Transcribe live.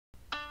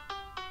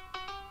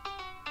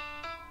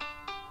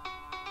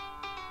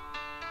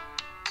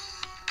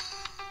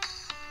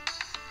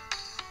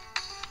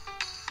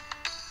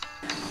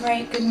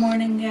Right, good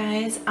morning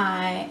guys.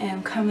 I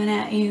am coming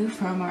at you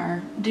from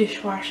our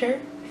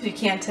dishwasher, if you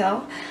can't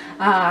tell.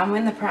 I'm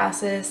in the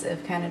process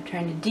of kind of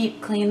trying to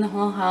deep clean the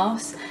whole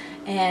house,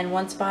 and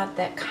one spot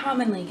that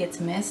commonly gets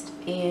missed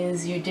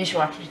is your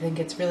dishwasher. You think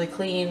it's really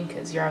clean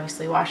because you're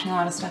obviously washing a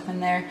lot of stuff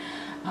in there,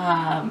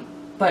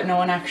 but no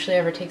one actually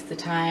ever takes the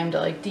time to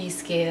like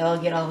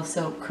descale, get all the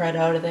soap crud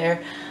out of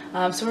there.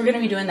 So we're going to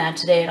be doing that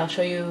today, and I'll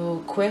show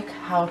you quick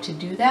how to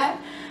do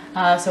that.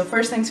 So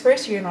first things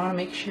first, you're going to want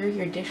to make sure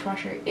your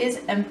dishwasher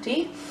is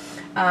empty,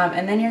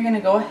 and then you're going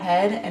to go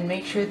ahead and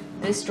make sure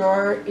this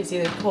drawer is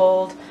either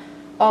pulled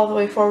all the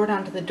way forward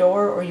onto the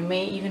door, or you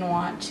may even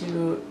want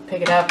to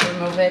pick it up,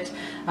 remove it.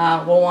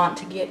 We'll want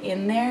to get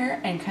in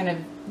there and kind of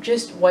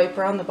just wipe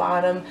around the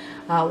bottom,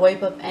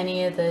 wipe up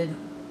any of the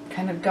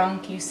kind of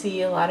gunk you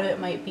see. A lot of it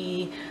might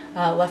be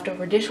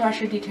leftover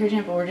dishwasher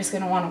detergent, but we're just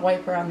going to want to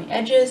wipe around the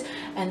edges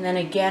and then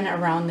again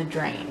around the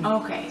drain.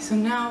 Okay, so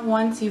now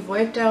once you've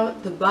wiped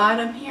out the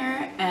bottom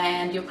here,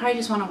 and you'll probably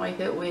just want to wipe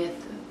it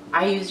with,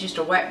 I use just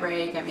a wet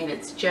rag. I mean,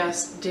 it's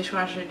just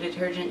dishwasher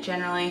detergent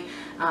generally,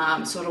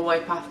 so it'll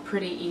wipe off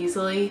pretty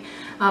easily,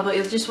 but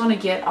you'll just want to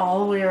get all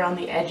the way around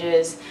the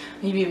edges.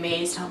 You'd be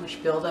amazed how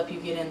much buildup you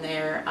get in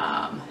there.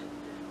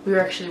 We were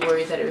actually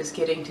worried that it was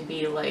getting to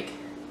be like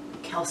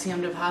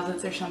calcium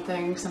deposits or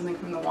something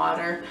from the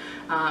water,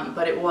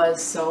 but it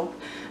was soap.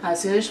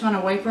 So you just want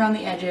to wipe around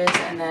the edges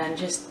and then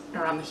just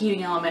around the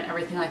heating element,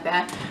 everything like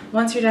that.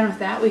 Once you're done with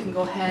that, we can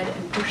go ahead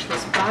and push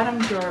this bottom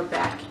drawer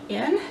back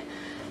in.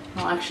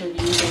 I'll actually be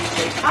using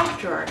the top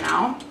drawer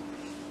now.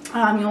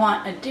 You'll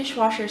want a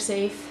dishwasher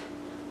safe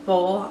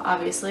bowl,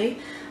 obviously.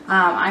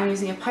 I'm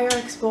using a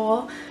Pyrex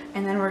bowl,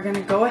 and then we're going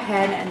to go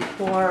ahead and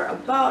pour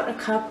about a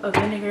cup of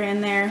vinegar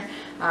in there.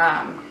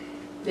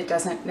 It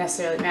doesn't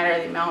necessarily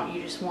matter the amount,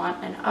 you just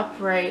want an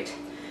upright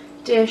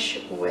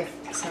dish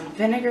with some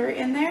vinegar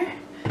in there.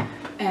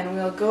 And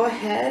we'll go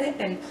ahead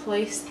and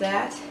place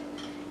that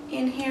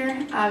in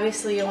here.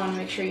 Obviously you'll want to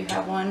make sure you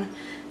have one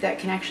that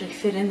can actually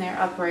fit in there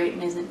upright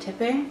and isn't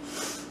tipping.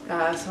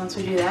 So once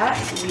we do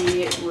that,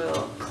 we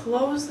will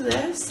close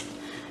this,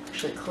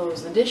 actually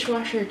close the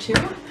dishwasher too,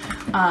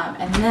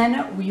 and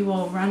then we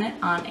will run it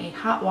on a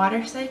hot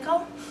water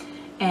cycle.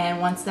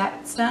 And once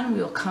that's done, we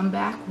will come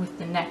back with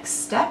the next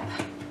step.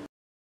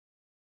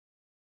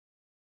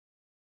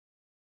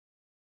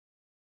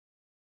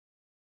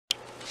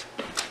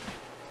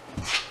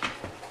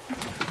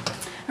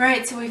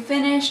 Alright, so we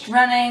finished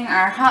running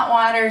our hot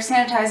water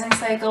sanitizing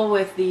cycle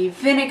with the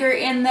vinegar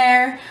in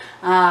there.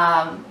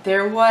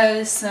 There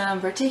was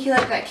some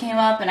particulate that came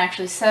up and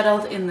actually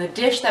settled in the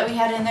dish that we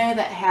had in there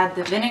that had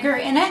the vinegar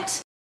in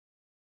it.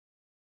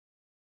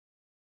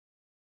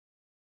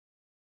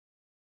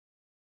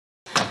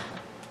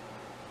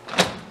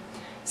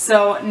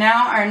 So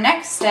now our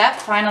next step,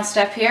 final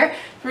step here,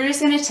 we're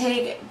just going to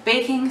take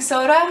baking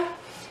soda,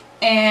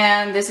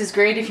 and this is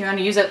great if you want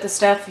to use up the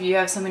stuff, if you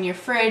have some in your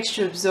fridge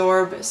to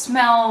absorb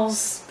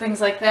smells,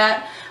 things like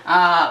that.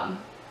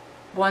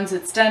 Once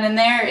it's done in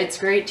there, it's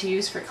great to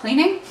use for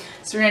cleaning.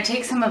 So we're going to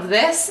take some of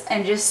this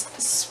and just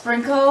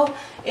sprinkle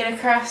it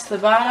across the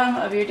bottom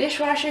of your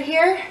dishwasher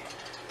here.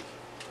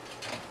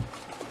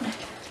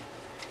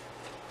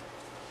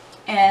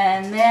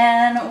 And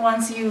then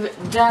once you've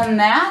done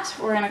that,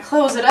 we're going to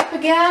close it up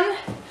again.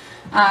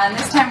 And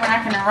this time we're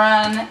not going to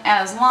run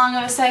as long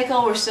of a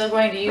cycle. We're still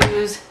going to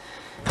use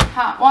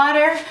hot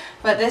water,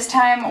 but this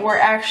time we're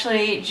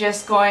actually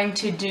just going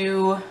to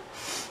do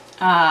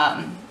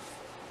a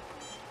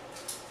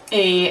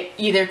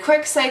either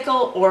quick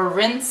cycle or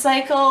rinse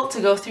cycle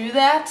to go through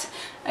that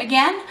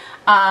again.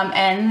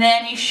 And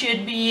then you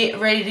should be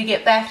ready to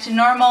get back to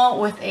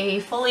normal with a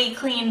fully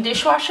clean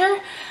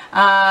dishwasher.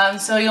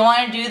 So you'll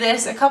want to do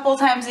this a couple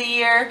times a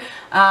year.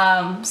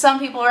 Some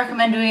people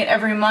recommend doing it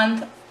every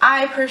month.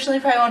 I personally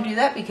probably won't do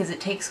that because it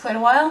takes quite a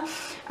while,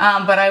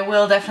 but I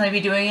will definitely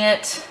be doing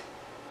it,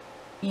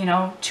 you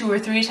know, 2 or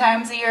 3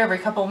 times a year, every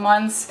couple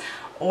months,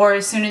 or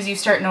as soon as you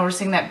start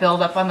noticing that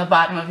buildup on the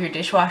bottom of your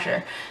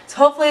dishwasher. So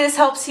hopefully this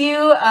helps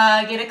you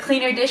get a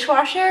cleaner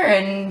dishwasher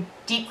and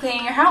deep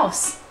cleaning your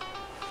house.